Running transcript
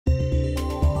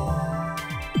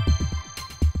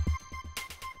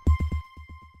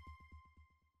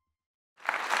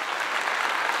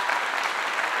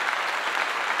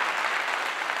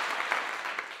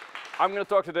I'm going to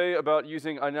talk today about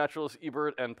using iNaturalist,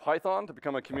 eBird, and Python to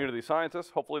become a community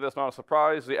scientist. Hopefully that's not a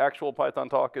surprise. The actual Python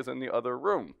talk is in the other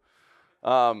room.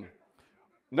 None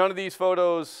of these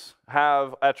photos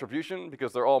have attribution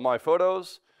because they're all my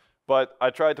photos, but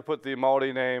I tried to put the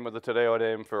Māori name or the Te Reo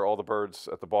name for all the birds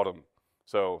at the bottom,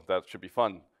 so that should be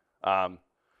fun.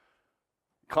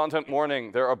 Content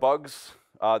warning, there are bugs.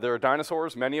 There are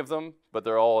dinosaurs, many of them, but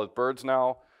they're all birds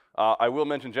now. I will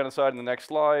mention genocide in the next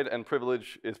slide, and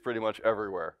privilege is pretty much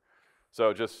everywhere.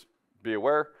 So just be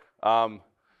aware.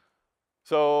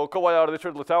 So, ko wai ara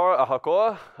Richard Littauer, aha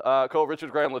koa. Ko Richard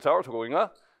Graham Littauer, toko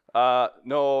inga.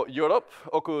 No Europe,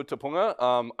 oku te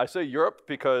punga. I say Europe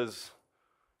because,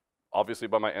 obviously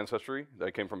by my ancestry, I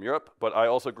came from Europe, but I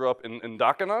also grew up in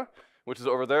Dakana, which is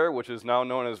over there, which is now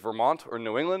known as Vermont or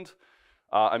New England.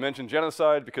 I mentioned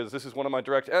genocide because this is one of my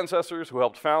direct ancestors who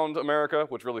helped found America,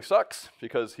 which really sucks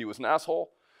because he was an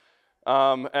asshole.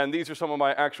 And these are some of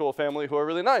my actual family who are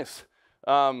really nice.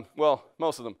 Well,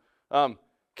 most of them.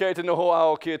 Kei te noho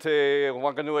ao ki te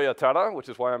Wanganui Atara, which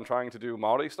is why I'm trying to do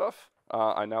Māori stuff.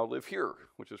 I now live here,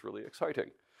 which is really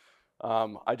exciting.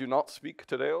 I do not speak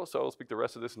Te Reo, so I'll speak the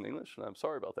rest of this in English, and I'm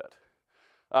sorry about that.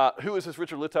 Who is this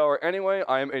Richard Littauer anyway?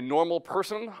 I am a normal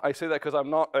person. I say that because I'm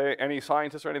not any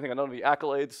scientist or anything. I don't have any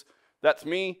accolades. That's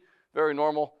me, very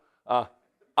normal. I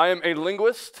am a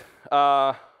linguist.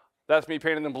 That's me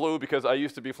painted in blue because I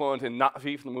used to be fluent in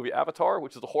Na'vi from the movie Avatar,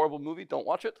 which is a horrible movie. Don't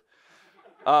watch it.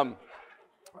 I'm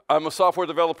a software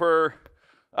developer.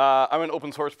 I'm an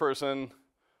open source person.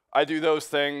 I do those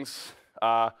things.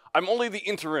 I'm only the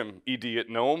interim ED at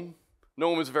GNOME.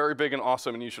 GNOME is very big and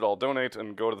awesome, and you should all donate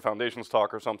and go to the Foundation's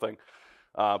talk or something.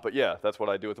 But yeah, that's what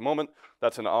I do at the moment.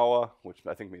 That's an awa, which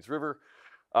I think means river.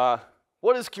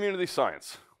 What is community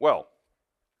science? Well,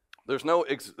 there's no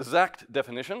exact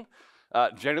definition.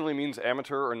 Generally means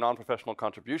amateur or non-professional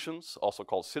contributions, also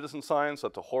called citizen science.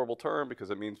 That's a horrible term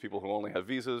because it means people who only have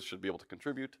visas should be able to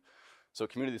contribute. So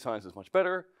community science is much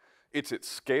better. It's at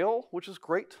scale, which is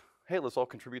great. Hey, let's all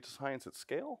contribute to science at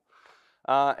scale.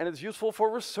 And it's useful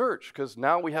for research, because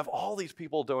now we have all these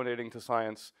people donating to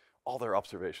science, all their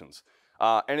observations.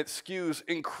 And it skews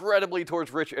incredibly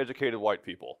towards rich, educated white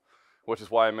people, which is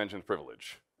why I mentioned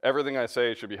privilege. Everything I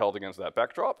say should be held against that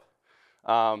backdrop.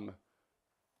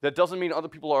 That doesn't mean other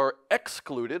people are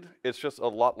excluded, it's just a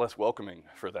lot less welcoming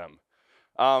for them.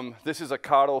 This is a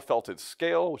karo felted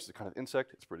scale, which is a kind of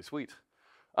insect. It's pretty sweet.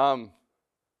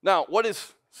 Now, what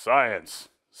is science?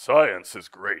 Science is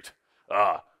great.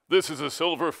 This is a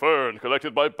silver fern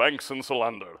collected by Banks and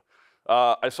Solander.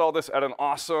 I saw this at an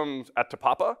awesome, at Te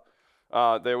Papa.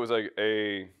 There was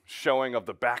a showing of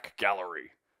the back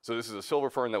gallery. So this is a silver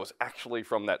fern that was actually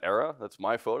from that era. That's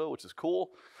my photo, which is cool.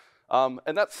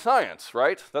 And that's science,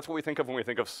 right? That's what we think of when we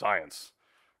think of science.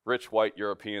 Rich white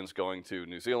Europeans going to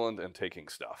New Zealand and taking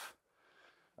stuff.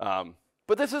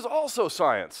 But this is also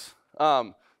science.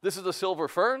 This is a silver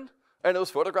fern, and it was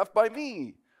photographed by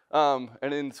me. And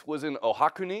it was in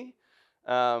Ohakuni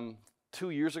 2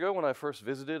 years ago when I first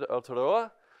visited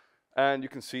Aotearoa. And you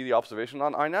can see the observation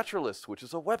on iNaturalist, which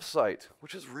is a website,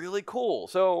 which is really cool.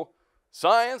 So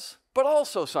science, but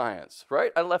also science,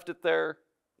 right? I left it there.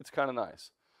 It's kind of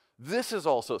nice. This is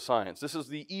also science. This is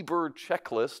the eBird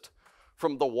checklist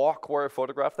from the walk where I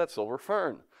photographed that silver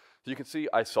fern. So you can see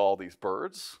I saw these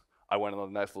birds. I went on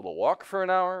a nice little walk for an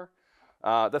hour.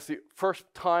 That's the first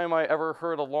time I ever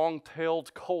heard a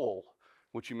long-tailed coal,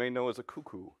 which you may know as a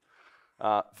cuckoo.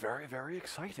 Very, very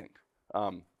exciting.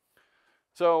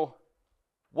 So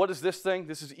what is this thing?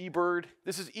 This is eBird.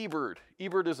 This is eBird.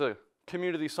 eBird is a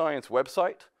community science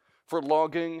website for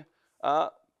logging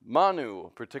manu,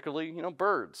 particularly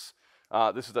birds.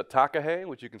 This is a taketake,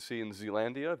 which you can see in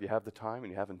Zealandia. If you have the time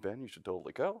and you haven't been, you should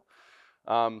totally go.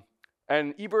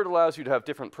 And eBird allows you to have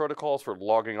different protocols for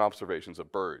logging observations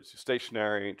of birds.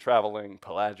 Stationary, traveling,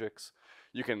 pelagics.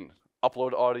 You can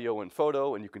upload audio and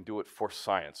photo, and you can do it for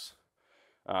science,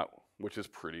 which is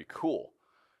pretty cool.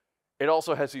 It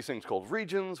also has these things called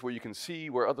regions, where you can see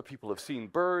where other people have seen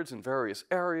birds in various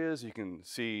areas. You can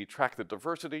track the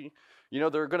diversity. There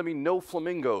are going to be no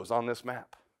flamingos on this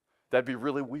map. That'd be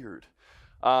really weird.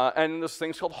 And there's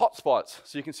things called hotspots.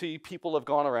 So you can see people have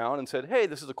gone around and said, hey,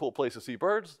 this is a cool place to see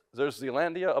birds. There's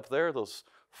Zealandia up there, those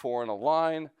 4 in a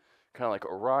line, kind of like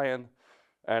Orion.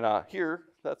 And here,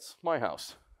 that's my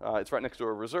house. It's right next to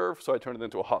a reserve, so I turned it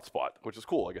into a hotspot, which is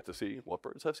cool. I get to see what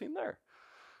birds I've seen there.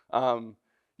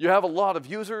 You have a lot of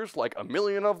users, like 1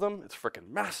 million of them. It's freaking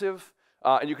massive.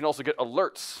 And you can also get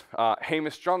alerts.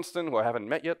 Hamish Johnston, who I haven't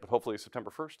met yet, but hopefully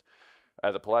September 1st,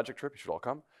 at a pelagic trip, you should all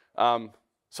come.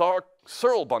 Saw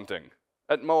Searle bunting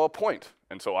at Moa Point.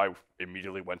 And so I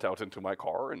immediately went out into my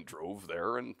car and drove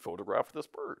there and photographed this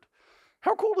bird.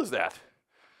 How cool is that?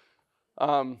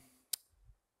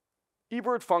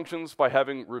 eBird functions by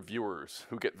having reviewers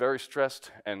who get very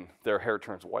stressed and their hair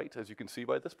turns white, as you can see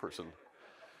by this person.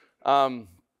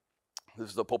 This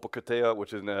is a popokatea,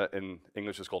 which in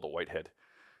English is called a whitehead.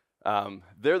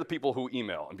 They're the people who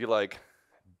email and be like,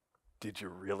 did you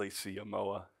really see a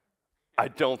moa? I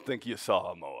don't think you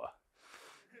saw a moa.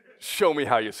 Show me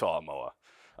how you saw a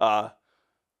moa.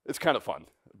 It's kind of fun,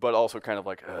 but also kind of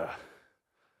like,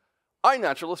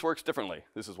 iNaturalist works differently.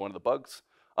 This is one of the bugs.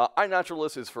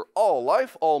 iNaturalist is for all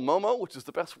life, all momo, which is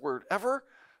the best word ever.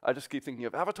 I just keep thinking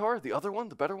of Avatar, the other one,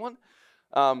 the better one.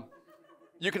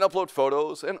 You can upload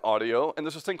photos and audio, and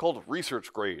there's this thing called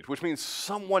research grade, which means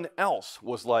someone else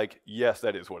was like, yes,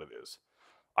 that is what it is.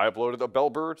 I uploaded a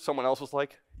bellbird, someone else was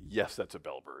like, yes, that's a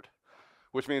bellbird,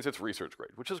 which means it's research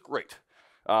grade, which is great.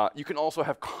 You can also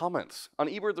have comments. On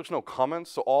eBird, there's no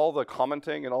comments, so all the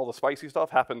commenting and all the spicy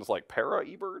stuff happens like para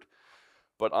eBird,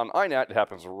 but on iNat, it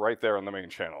happens right there on the main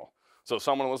channel. So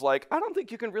someone was like, I don't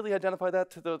think you can really identify that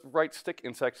to the right stick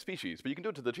insect species, but you can do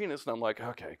it to the genus, and I'm like,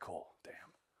 okay, cool, damn.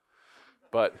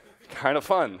 But kind of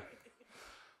fun.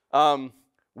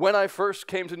 When I first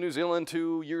came to New Zealand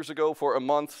 2 years ago for a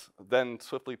month, then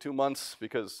swiftly 2 months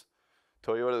because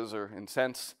Toyotas are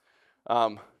incensed,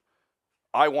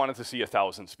 I wanted to see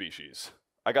 1,000 species.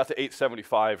 I got to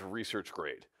 875 research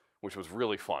grade, which was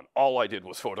really fun. All I did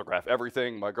was photograph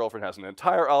everything. My girlfriend has an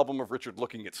entire album of Richard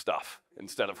looking at stuff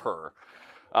instead of her.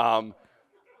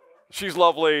 She's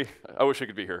lovely. I wish she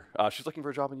could be here. She's looking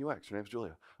for a job in UX. Her name's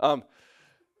Julia.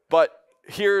 But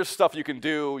here's stuff you can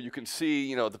do. You can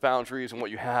see, the boundaries and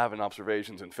what you have and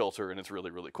observations and filter, and it's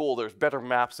really, really cool. There's better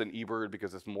maps than eBird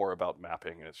because it's more about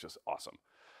mapping, and it's just awesome.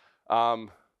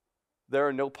 There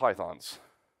are no pythons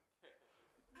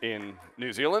in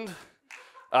New Zealand,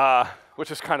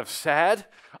 which is kind of sad.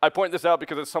 I point this out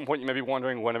because at some point you may be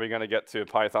wondering, when are we going to get to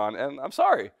Python? And I'm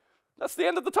sorry, that's the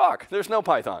end of the talk. There's no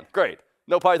Python. Great.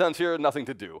 No Pythons here, nothing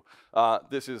to do.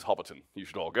 This is Hobbiton. You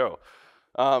should all go.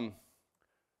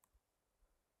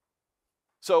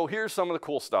 So here's some of the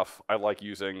cool stuff I like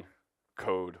using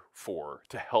code for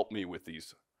to help me with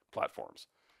these platforms.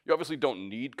 You obviously don't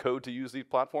need code to use these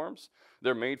platforms.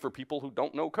 They're made for people who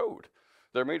don't know code.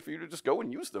 They're made for you to just go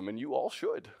and use them, and you all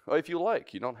should, if you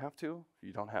like. You don't have to.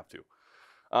 You don't have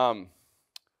to.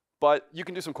 But you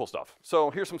can do some cool stuff.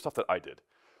 So here's some stuff that I did.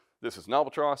 This is an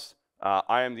albatross.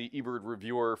 I am the eBird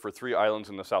reviewer for 3 islands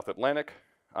in the South Atlantic,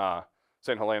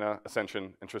 St. Helena,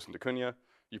 Ascension, and Tristan da Cunha.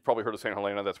 You've probably heard of St.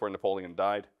 Helena. That's where Napoleon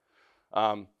died.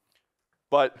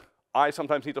 But I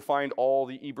sometimes need to find all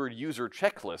the eBird user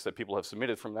checklists that people have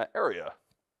submitted from that area.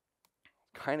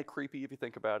 Kind of creepy if you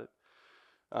think about it.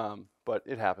 But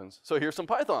it happens. So here's some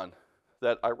Python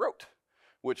that I wrote,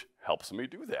 which helps me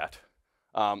do that.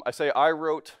 I say I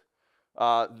wrote.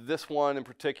 This one in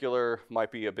particular might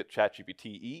be a bit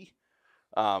ChatGPT-y,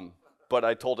 but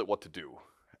I told it what to do.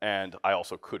 And I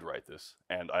also could write this,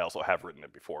 and I also have written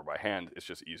it before by hand. It's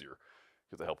just easier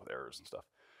because I help with errors and stuff.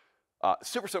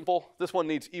 Super simple. This one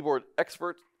needs eBird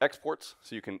exports,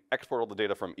 so you can export all the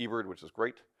data from eBird, which is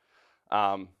great.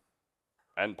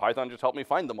 And Python just helped me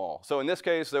find them all. So in this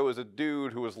case, there was a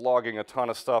dude who was logging a ton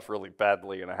of stuff really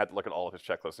badly, and I had to look at all of his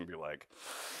checklists and be like,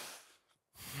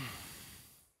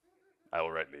 I will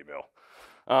write an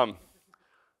email.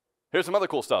 Here's some other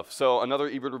cool stuff. So another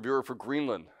eBird reviewer for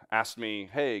Greenland asked me,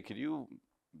 hey, could you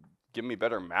give me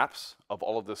better maps of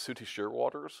all of the sooty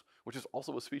shearwaters, which is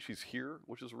also a species here,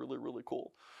 which is really, really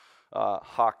cool.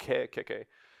 Taketake,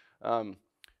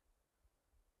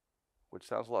 which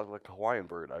sounds a lot like a Hawaiian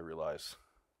bird, I realize,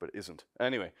 but it isn't.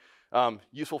 Anyway,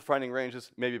 useful for finding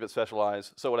ranges, maybe a bit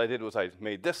specialized. So what I did was I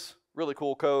made this really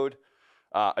cool code.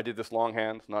 I did this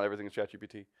longhand, not everything is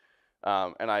ChatGPT.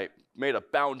 And I made a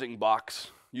bounding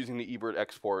box using the eBird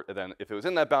export, and then if it was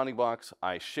in that bounding box,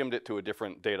 I shimmed it to a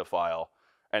different data file,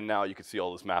 and now you can see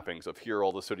all those mappings of here are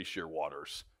all the sooty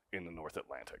shearwaters in the North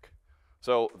Atlantic.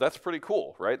 So that's pretty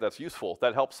cool, right? That's useful.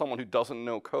 That helps someone who doesn't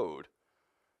know code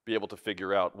be able to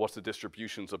figure out what's the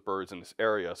distributions of birds in this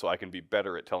area so I can be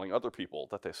better at telling other people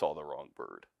that they saw the wrong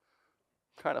bird.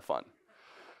 Kind of fun.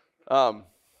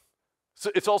 So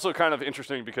it's also kind of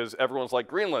interesting because everyone's like,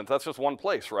 Greenland, that's just one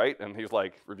place, right? And he's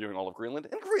like reviewing all of Greenland.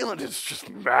 And Greenland is just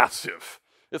massive.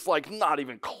 It's like not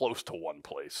even close to one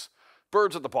place.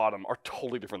 Birds at the bottom are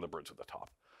totally different than birds at the top.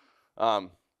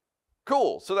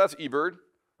 Cool, so that's eBird.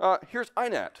 Here's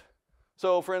iNat.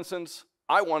 So for instance,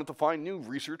 I wanted to find new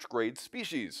research grade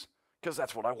species because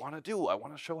that's what I want to do. I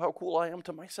want to show how cool I am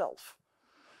to myself,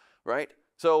 right?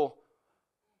 So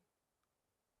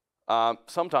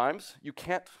Sometimes you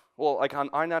can't, well, like on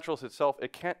iNaturalist itself,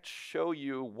 it can't show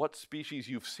you what species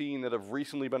you've seen that have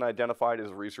recently been identified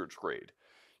as research grade.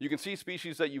 You can see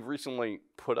species that you've recently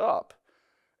put up,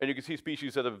 and you can see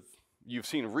species that you've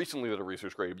seen recently that are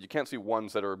research grade, but you can't see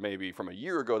ones that are maybe from a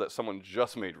year ago that someone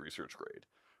just made research grade,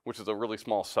 which is a really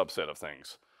small subset of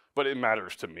things. But it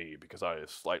matters to me because I have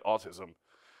slight autism.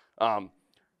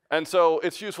 And so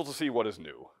it's useful to see what is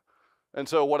new. And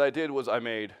so what I did was I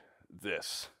made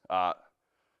this.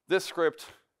 This script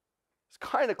is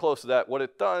kind of close to that. What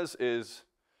it does is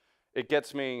it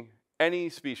gets me any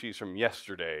species from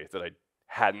yesterday that I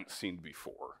hadn't seen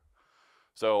before.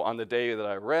 So on the day that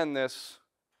I ran this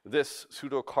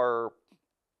sudar,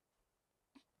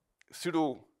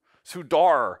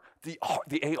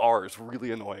 the AR is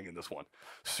really annoying in this one.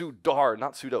 Sudar,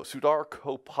 not pseudo,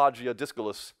 Sudarcopagia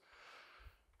discolus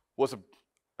was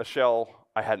a shell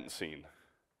I hadn't seen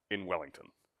in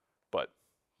Wellington. But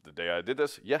the day I did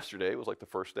this, yesterday, was like the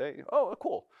first day. Oh,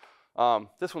 cool.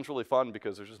 This one's really fun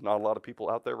because there's just not a lot of people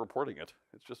out there reporting it.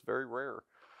 It's just very rare.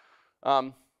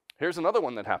 Here's another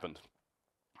one that happened.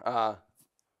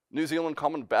 New Zealand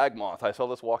common bag moth. I saw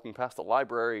this walking past the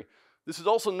library. This is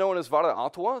also known as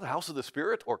Aotearoa, the House of the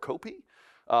Spirit, or Kopi,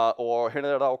 or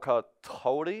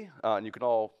Aotearoa, and you can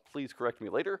all please correct me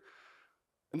later.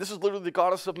 And this is literally the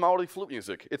goddess of Māori flute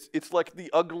music. It's like the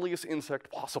ugliest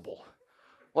insect possible.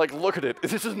 Like, look at it.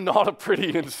 This is not a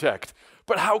pretty insect,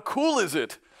 but how cool is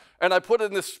it? And I put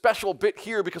in this special bit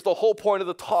here because the whole point of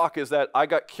the talk is that I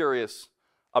got curious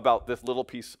about this little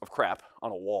piece of crap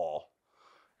on a wall.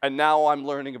 And now I'm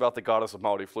learning about the goddess of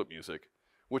Māori flute music,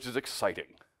 which is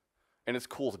exciting. And it's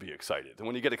cool to be excited. And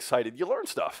when you get excited, you learn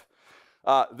stuff.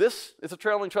 This is a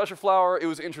trailing treasure flower. It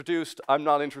was introduced. I'm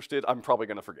not interested. I'm probably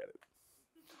going to forget it.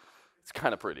 It's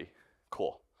kind of pretty.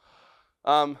 Cool.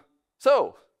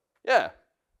 So, yeah.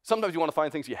 Sometimes you want to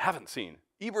find things you haven't seen.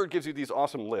 eBird gives you these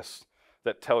awesome lists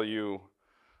that tell you,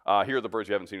 here are the birds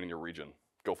you haven't seen in your region.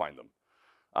 Go find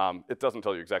them. It doesn't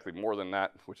tell you exactly more than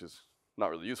that, which is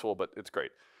not really useful, but it's great.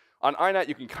 On iNat,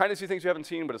 you can kind of see things you haven't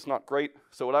seen, but it's not great.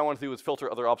 So what I want to do is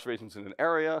filter other observations in an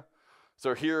area.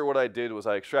 So here what I did was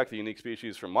I extracted unique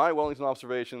species from my Wellington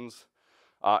observations,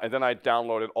 and then I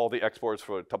downloaded all the exports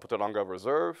for Taputaranga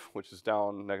Reserve, which is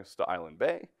down next to Island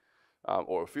Bay,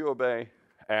 or Fio Bay,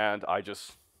 and I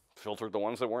just filtered the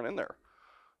ones that weren't in there.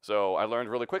 So I learned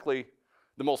really quickly,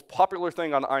 the most popular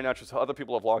thing on iNaturalist that other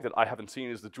people have logged that I haven't seen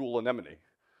is the jewel anemone,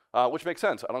 which makes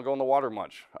sense. I don't go in the water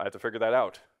much. I have to figure that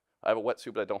out. I have a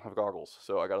wetsuit, but I don't have goggles,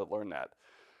 so I gotta learn that.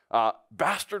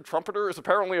 Bastard trumpeter is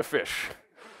apparently a fish.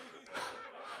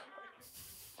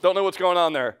 Don't know what's going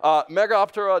on there.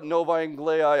 Megaoptera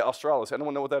novainglei australis.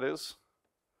 Anyone know what that is?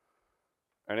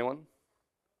 Anyone?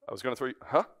 I was gonna throw you,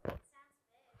 huh?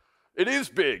 It is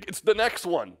big. It's the next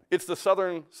one. It's the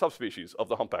southern subspecies of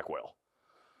the humpback whale.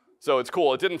 So it's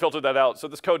cool. It didn't filter that out, so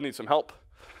this code needs some help.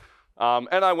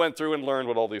 And I went through and learned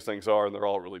what all these things are, and they're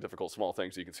all really difficult small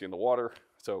things you can see in the water.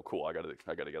 So cool, I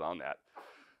gotta get on that.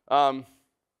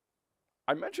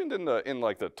 I mentioned in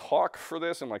the talk for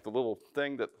this and like the little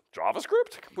thing that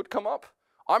JavaScript would come up.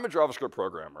 I'm a JavaScript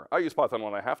programmer. I use Python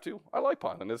when I have to. I like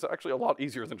Python. It's actually a lot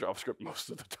easier than JavaScript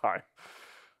most of the time.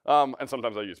 And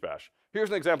sometimes I use Bash. Here's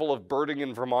an example of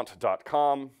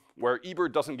birdinginvermont.com where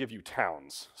eBird doesn't give you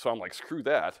towns. So I'm like, screw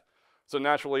that. So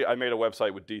naturally, I made a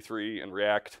website with D3 and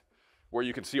React where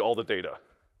you can see all the data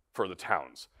for the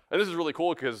towns. And this is really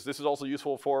cool because this is also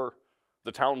useful for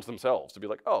the towns themselves to be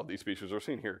like, oh, these species are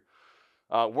seen here.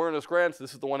 Werner's Grant,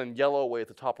 this is the one in yellow way at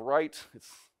the top right. It's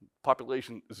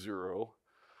population 0.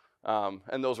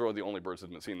 And those are the only birds that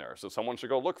have been seen there. So someone should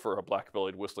go look for a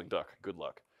black-bellied whistling duck. Good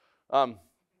luck.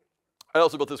 I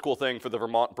also built this cool thing for the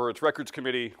Vermont Birds Records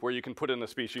Committee where you can put in a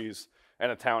species and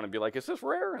a town and be like, is this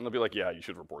rare? And they'll be like, yeah, you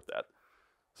should report that.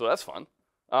 So that's fun.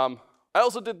 I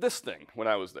also did this thing when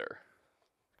I was there.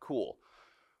 Cool.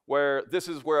 Where this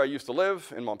is where I used to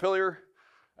live in Montpelier.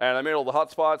 And I made all the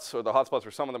hotspots, or the hotspots for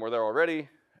some of them were there already.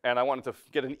 And I wanted to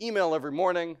get an email every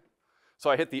morning. So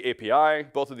I hit the API.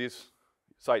 Both of these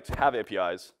sites have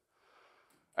APIs.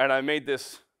 And I made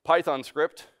this Python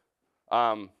script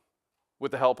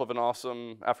with the help of an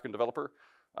awesome African developer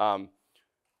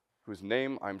whose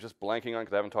name I'm just blanking on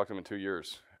because I haven't talked to him in 2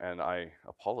 years. And I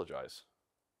apologize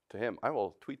to him. I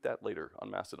will tweet that later on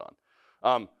Mastodon.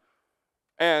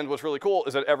 And what's really cool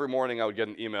is that every morning I would get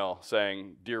an email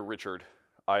saying, Dear Richard,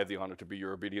 I have the honor to be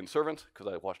your obedient servant,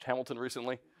 because I watched Hamilton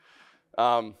recently.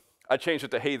 I changed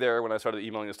it to hey there when I started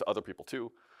emailing this to other people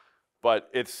too. But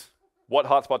it's what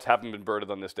hotspots haven't been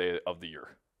birded on this day of the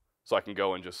year. So I can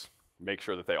go and just make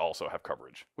sure that they also have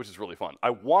coverage, which is really fun. I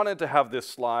wanted to have this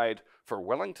slide for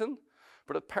Wellington,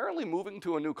 but apparently moving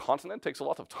to a new continent takes a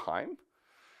lot of time,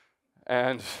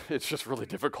 and it's just really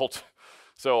difficult.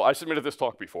 So I submitted this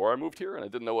talk before I moved here, and I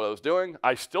didn't know what I was doing.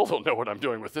 I still don't know what I'm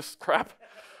doing with this crap.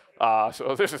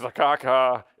 So this is a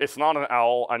kaka. It's not an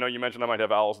owl. I know you mentioned I might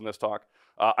have owls in this talk.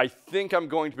 I think I'm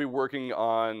going to be working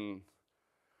on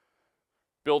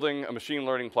building a machine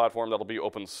learning platform that'll be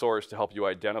open source to help you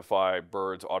identify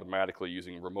birds automatically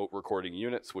using remote recording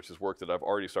units, which is work that I've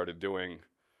already started doing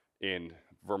in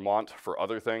Vermont for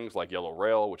other things like yellow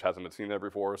rail, which hasn't been seen there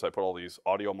before. So I put all these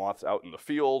audio moths out in the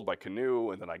field by canoe,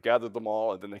 and then I gathered them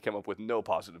all, and then they came up with no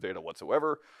positive data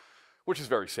whatsoever, which is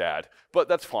very sad, but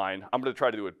that's fine. I'm gonna try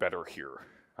to do it better here.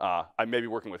 I may be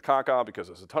working with kaka because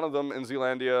there's a ton of them in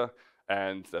Zealandia,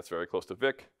 and that's very close to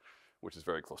Vic, which is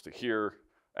very close to here,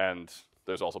 and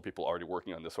there's also people already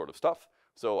working on this sort of stuff.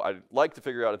 So I'd like to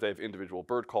figure out if they have individual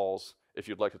bird calls. If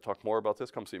you'd like to talk more about this,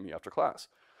 come see me after class.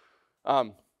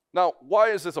 Now,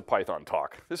 why is this a Python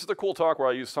talk? This is a cool talk where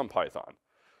I use some Python.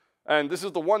 And this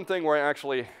is the one thing where I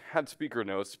actually had speaker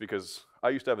notes because I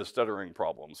used to have a stuttering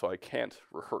problem, so I can't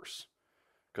rehearse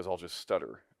because I'll just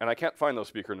stutter. And I can't find those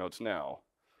speaker notes now.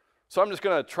 So I'm just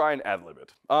gonna try and ad-lib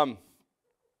it.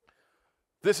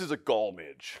 This is a gall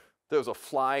midge. There was a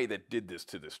fly that did this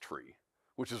to this tree,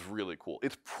 which is really cool.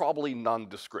 It's probably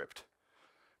nondescript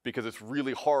because it's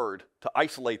really hard to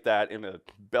isolate that in a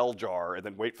bell jar and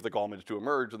then wait for the gall midge to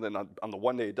emerge, and then on the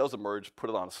one day it does emerge,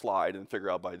 put it on a slide and figure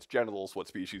out by its genitals what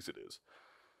species it is.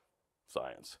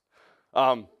 Science.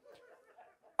 I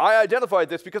identified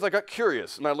this because I got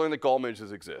curious and I learned that gall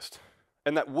midges exist.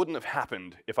 And that wouldn't have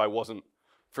happened if I wasn't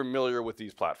familiar with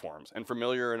these platforms and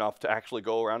familiar enough to actually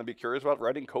go around and be curious about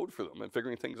writing code for them and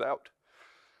figuring things out.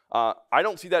 I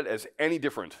don't see that as any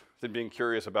different than being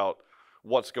curious about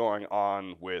what's going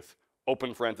on with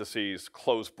open parentheses,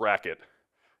 close bracket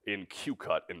in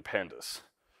QCut in pandas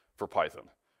for Python,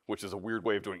 which is a weird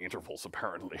way of doing intervals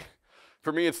apparently.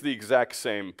 For me, it's the exact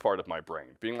same part of my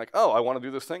brain. Being like, oh, I want to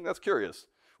do this thing, that's curious.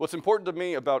 What's important to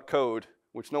me about code,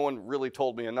 which no one really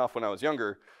told me enough when I was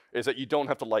younger, is that you don't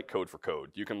have to like code for code.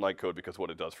 You can like code because of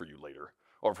what it does for you later,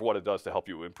 or for what it does to help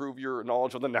you improve your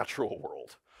knowledge of the natural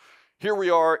world. Here we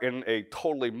are in a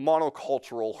totally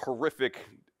monocultural, horrific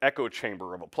echo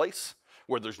chamber of a place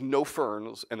where there's no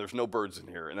ferns and there's no birds in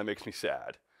here, and that makes me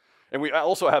sad. And we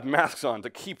also have masks on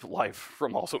to keep life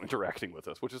from also interacting with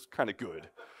us, which is kind of good.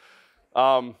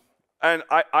 And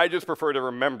I just prefer to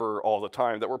remember all the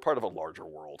time that we're part of a larger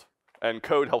world, and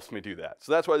code helps me do that.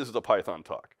 So that's why this is a Python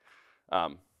talk.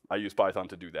 I use Python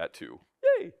to do that too.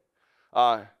 Yay!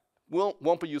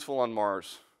 Won't be useful on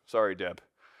Mars. Sorry, Deb,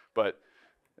 but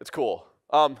it's cool.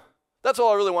 That's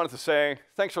all I really wanted to say.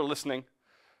 Thanks for listening.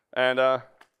 And I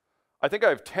think I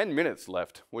have 10 minutes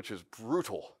left, which is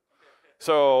brutal.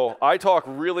 So I talk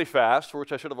really fast, for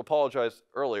which I should have apologized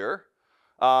earlier.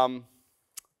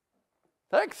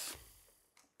 Thanks.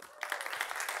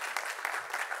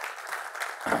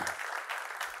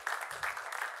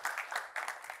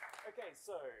 Okay,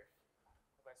 so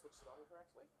have I switched it on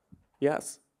correctly?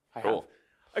 Yes, I have. Cool.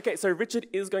 Okay, so Richard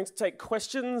is going to take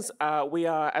questions. We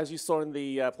are, as you saw in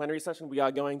the plenary session, we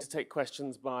are going to take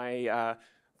questions by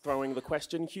throwing the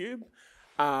question cube.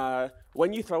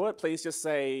 When you throw it, please just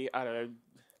say, I don't know,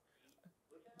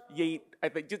 yeet. I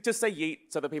think just say yeet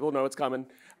so that people know it's coming.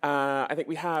 I think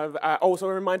we have also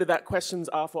a reminder that questions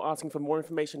are for asking for more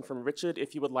information from Richard.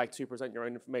 If you would like to present your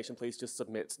own information, please just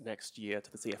submit next year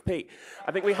to the CFP.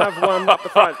 I think we have one up the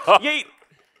front. Yeet!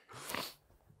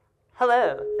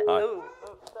 Hello. Hi. Oh,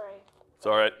 sorry. It's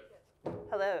all right.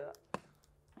 Hello.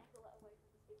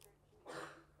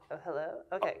 Oh, hello?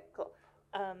 Okay, cool.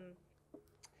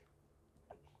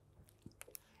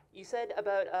 You said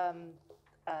about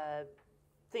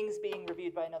things being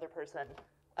reviewed by another person.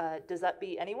 Does that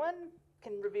be anyone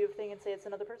can review a thing and say it's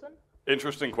another person?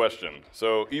 Interesting question.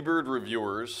 So eBird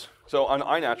reviewers, so on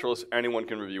iNaturalist, anyone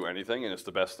can review anything, and it's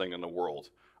the best thing in the world.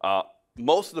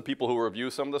 Most of the people who review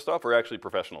some of the stuff are actually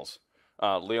professionals.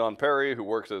 Leon Perry, who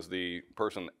works as the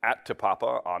person at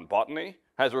Tipapa on botany,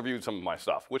 has reviewed some of my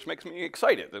stuff, which makes me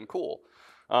excited and cool.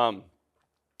 You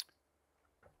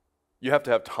have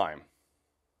to have time,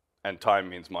 and time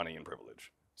means money and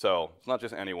privilege. So it's not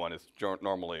just anyone, it's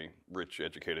normally rich,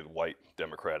 educated, white,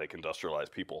 democratic,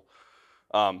 industrialized people.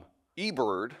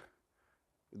 eBird,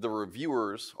 the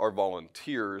reviewers are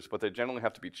volunteers, but they generally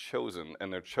have to be chosen,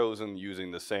 and they're chosen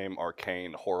using the same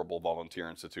arcane, horrible volunteer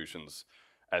institutions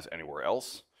as anywhere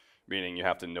else, meaning you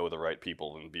have to know the right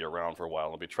people and be around for a while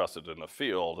and be trusted in the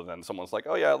field, and then someone's like,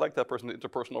 oh yeah, I like that person's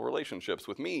interpersonal relationships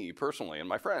with me personally and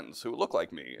my friends who look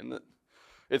like me, and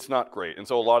it's not great. And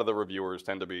so a lot of the reviewers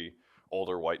tend to be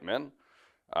older white men.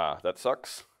 That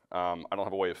sucks. I don't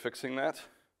have a way of fixing that.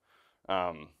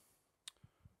 And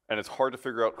it's hard to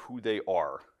figure out who they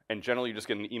are. And generally you just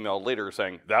get an email later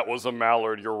saying, that was a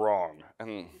mallard, you're wrong.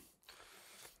 And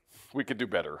we could do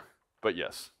better. But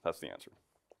yes, that's the answer.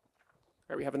 All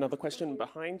right, we have another question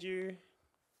behind you.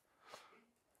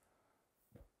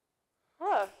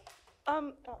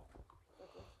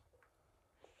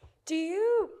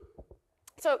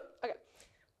 Okay,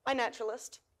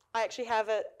 iNaturalist. I actually have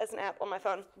it as an app on my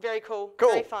phone. Very cool, Cool.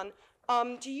 very fun.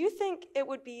 Do you think it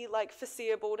would be like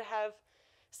foreseeable to have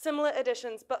similar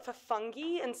editions but for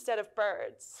fungi instead of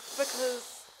birds?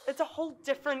 Because it's a whole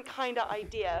different kind of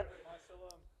idea.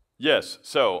 Yes,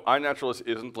 so iNaturalist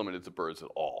isn't limited to birds at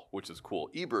all, which is cool.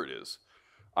 eBird is.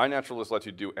 iNaturalist lets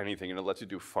you do anything, and it lets you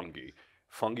do fungi.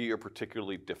 Fungi are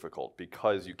particularly difficult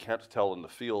because you can't tell in the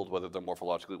field whether they're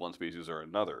morphologically one species or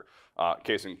another.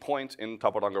 Case in point, in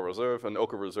Taparanga Reserve, an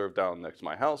Oka Reserve down next to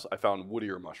my house, I found wood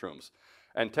ear mushrooms.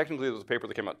 And technically there was a paper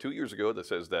that came out 2 years ago that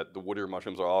says that the wood ear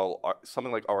mushrooms are all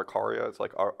something like Araucaria, it's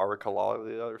like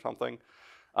Auricularia or something,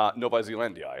 Novae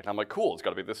Zelandii. And I'm like, cool, it's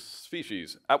gotta be this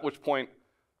species. At which point,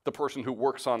 the person who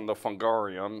works on the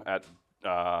fungarium at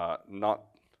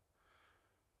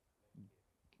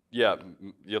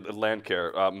land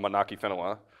care, Manaki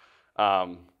Whenua,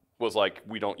 was like,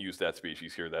 we don't use that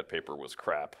species here, that paper was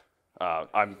crap.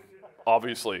 I'm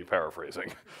obviously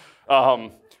paraphrasing.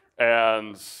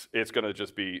 And it's gonna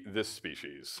just be this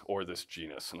species or this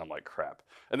genus, and I'm like, crap.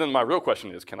 And then my real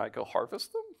question is, can I go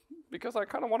harvest them? Because I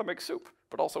kinda wanna make soup,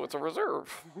 but also it's a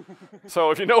reserve. So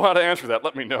if you know how to answer that,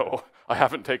 let me know. I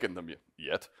haven't taken them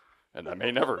yet, and I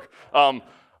may never.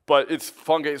 But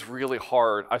fungi is really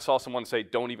hard. I saw someone say,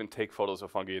 don't even take photos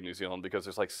of fungi in New Zealand because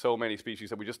there's like so many species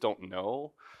that we just don't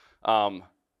know.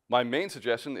 My main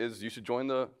suggestion is you should join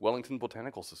the Wellington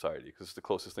Botanical Society because it's the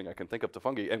closest thing I can think of to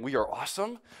fungi. And we are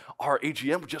awesome. Our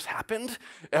AGM just happened.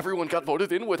 Everyone got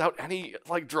voted in without any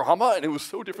like drama, and it was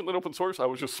so different than open source. I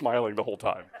was just smiling the whole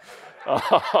time.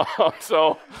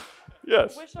 So,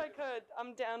 yes. Wish I could.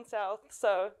 I'm down south,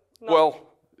 so. Well,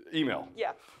 email.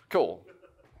 Yeah. Cool.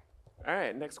 All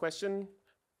right, next question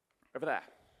over there.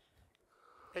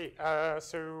 Hey,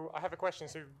 so I have a question.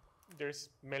 So there's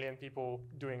a million people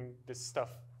doing this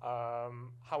stuff.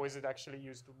 How is it actually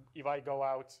used? If I go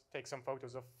out, take some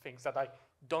photos of things that I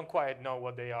don't quite know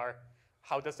what they are,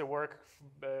 how does it work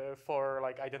for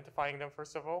like identifying them,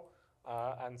 first of all?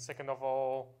 And second of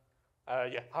all,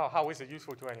 how is it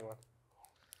useful to anyone?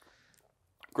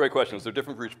 Great questions. They're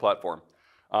different for each platform.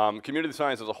 Community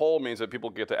science as a whole means that people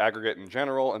get to aggregate in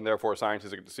general, and therefore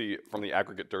scientists get to see from the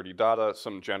aggregate dirty data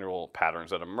some general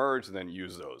patterns that emerge and then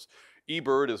use those.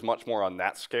 eBird is much more on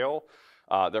that scale.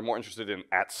 They're more interested in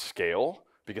at scale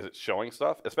because it's showing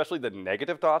stuff, especially the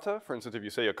negative data. For instance, if you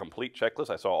say a complete checklist,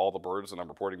 I saw all the birds and I'm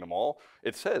reporting them all,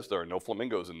 it says there are no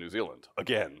flamingos in New Zealand,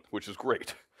 again, which is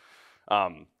great.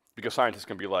 Because scientists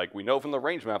can be like, we know from the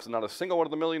range maps that not a single one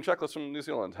of the million checklists from New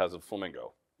Zealand has a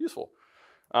flamingo. Useful.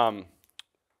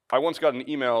 I once got an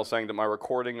email saying that my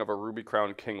recording of a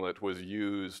ruby-crowned kinglet was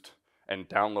used and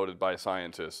downloaded by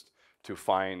scientists to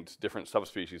find different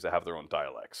subspecies that have their own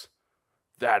dialects.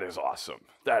 That is awesome.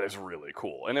 That is really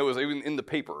cool. And it was even in the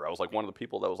paper. I was like one of the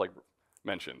people that was like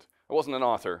mentioned. I wasn't an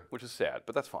author, which is sad,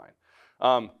 but that's fine.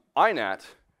 iNat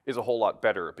is a whole lot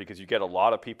better because you get a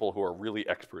lot of people who are really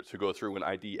experts who go through and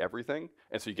ID everything,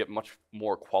 and so you get much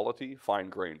more quality,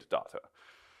 fine-grained data.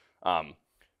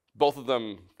 Both of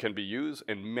them can be used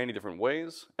in many different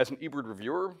ways. As an eBird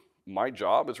reviewer, my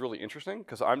job is really interesting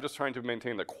because I'm just trying to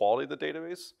maintain the quality of the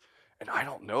database, and I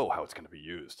don't know how it's going to be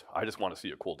used. I just want to see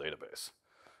a cool database.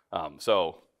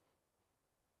 So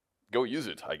go use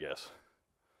it, I guess.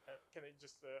 Can I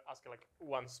just ask like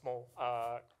one small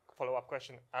follow-up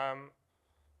question?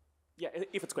 Yeah,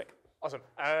 if it's quick. Awesome.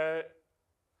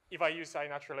 If I use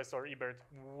iNaturalist or eBird,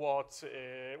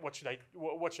 what should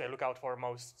I look out for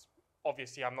most?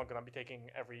 Obviously, I'm not going to be taking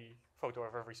every photo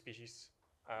of every species.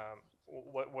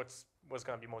 What's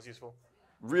going to be most useful?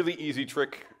 Really easy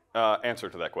trick answer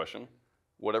to that question.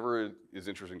 Whatever is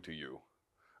interesting to you.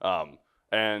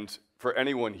 And for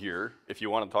anyone here, if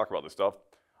you want to talk about this stuff,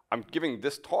 I'm giving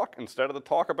this talk instead of the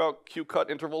talk about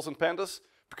Q-cut intervals and pandas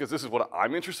because this is what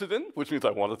I'm interested in, which means I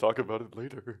want to talk about it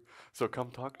later. So come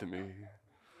talk to me.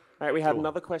 All right, we have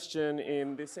another question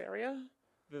in this area.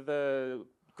 The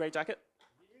grey jacket.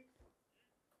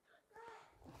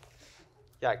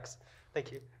 Yikes.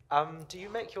 Thank you. Do you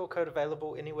make your code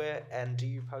available anywhere, and do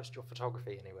you post your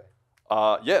photography anywhere?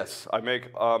 Yes, I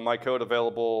make my code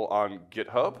available on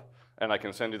GitHub, and I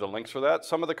can send you the links for that.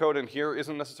 Some of the code in here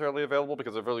isn't necessarily available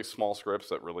because they're really small scripts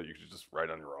that really you could just write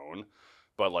on your own.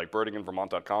 But like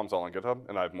birdinginvermont.com is all on GitHub,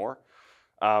 and I have more.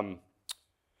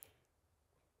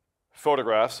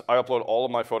 photographs. I upload all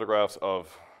of my photographs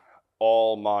of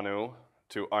all manu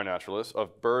to iNaturalist,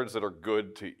 of birds that are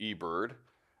good to eBird.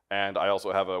 And I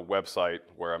also have a website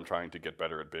where I'm trying to get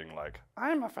better at being like,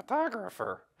 I'm a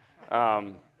photographer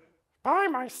by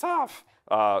myself.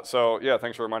 So yeah,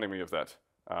 thanks for reminding me of that.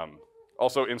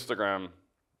 Also Instagram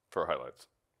for highlights.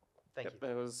 Thank you.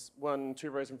 There was 2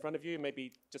 rows in front of you.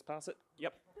 Maybe just pass it.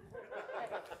 Yep.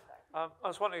 I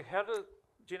was wondering,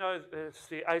 do you know, it's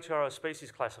the Aotearoa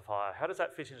species classifier. How does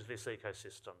that fit into this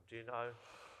ecosystem? Do you know?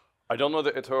 I don't know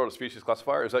the Aotearoa species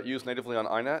classifier. Is that used natively on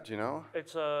iNat? Do you know?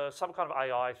 It's some kind of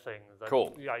AI thing. That,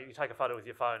 Cool. Yeah, you take a photo with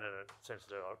your phone and it seems to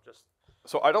do it. Just.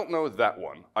 So I don't know that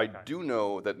one. I do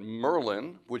know that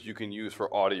Merlin, which you can use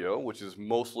for audio, which is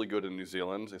mostly good in New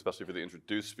Zealand, especially for the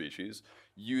introduced species,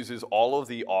 uses all of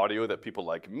the audio that people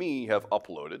like me have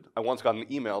uploaded. I once got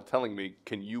an email telling me,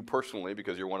 can you personally,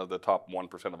 because you're one of the top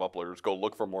 1% of uploaders, go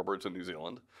look for more birds in New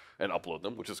Zealand and upload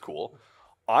them, which is cool.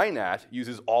 iNat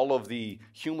uses all of the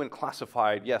human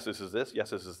classified, yes, this is this,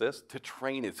 yes, this is this, to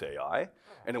train its AI,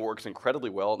 and it works incredibly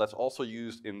well. That's also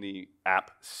used in the app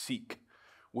Seek,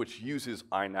 which uses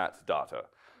iNat's data.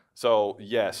 So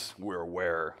yes, we're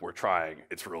aware, we're trying.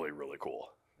 It's really, really cool.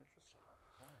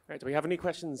 All right, do we have any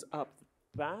questions up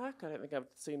back? I don't think I've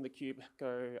seen the cube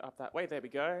go up that way. There we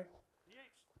go.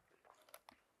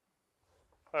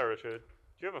 Hi, Richard.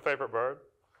 Do you have a favorite bird?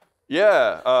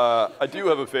 Yeah, I do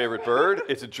have a favorite bird.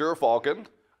 It's a gerfalcon.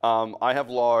 I have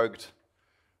logged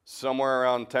somewhere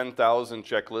around 10,000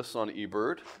 checklists on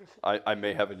eBird. I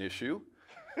may have an issue.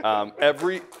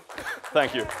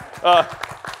 Thank you.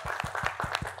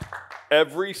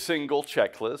 Every single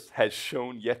checklist has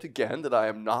shown yet again that I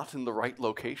am not in the right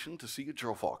location to see a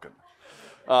gerfalcon.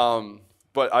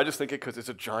 But I just think it because it's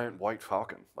a giant white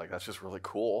falcon. Like, that's just really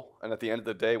cool. And at the end of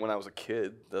the day, when I was a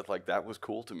kid, that was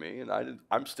cool to me. And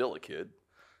I'm still a kid,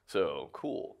 so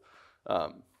cool.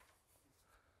 Well,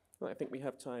 I think we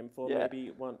have time for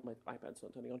maybe one. My iPad's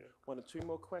not turning on. 1 or 2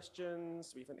 more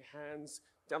questions. Do we have any hands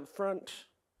down the front?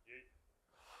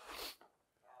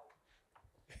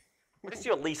 What is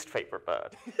your least favorite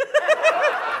bird?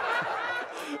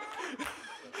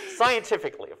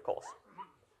 Scientifically, of course.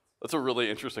 That's a really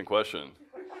interesting question.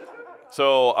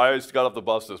 So I just got off the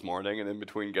bus this morning, and in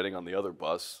between getting on the other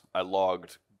bus, I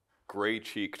logged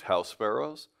gray-cheeked house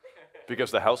sparrows,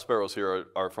 because the house sparrows here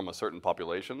are from a certain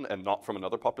population and not from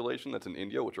another population that's in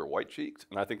India, which are white-cheeked.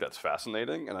 And I think that's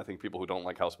fascinating, and I think people who don't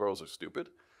like house sparrows are stupid.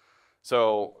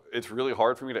 So it's really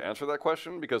hard for me to answer that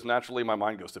question, because naturally my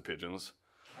mind goes to pigeons.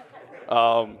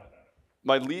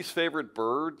 My least favorite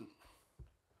bird,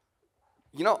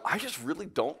 you know, I just really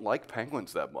don't like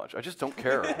penguins that much. I just don't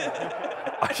care.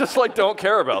 I just don't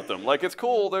care about them. Like, it's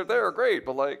cool, they're great,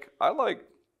 but I like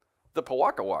the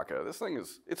Pawaka Waka. This thing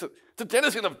it's a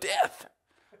denizen of death.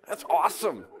 That's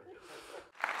awesome.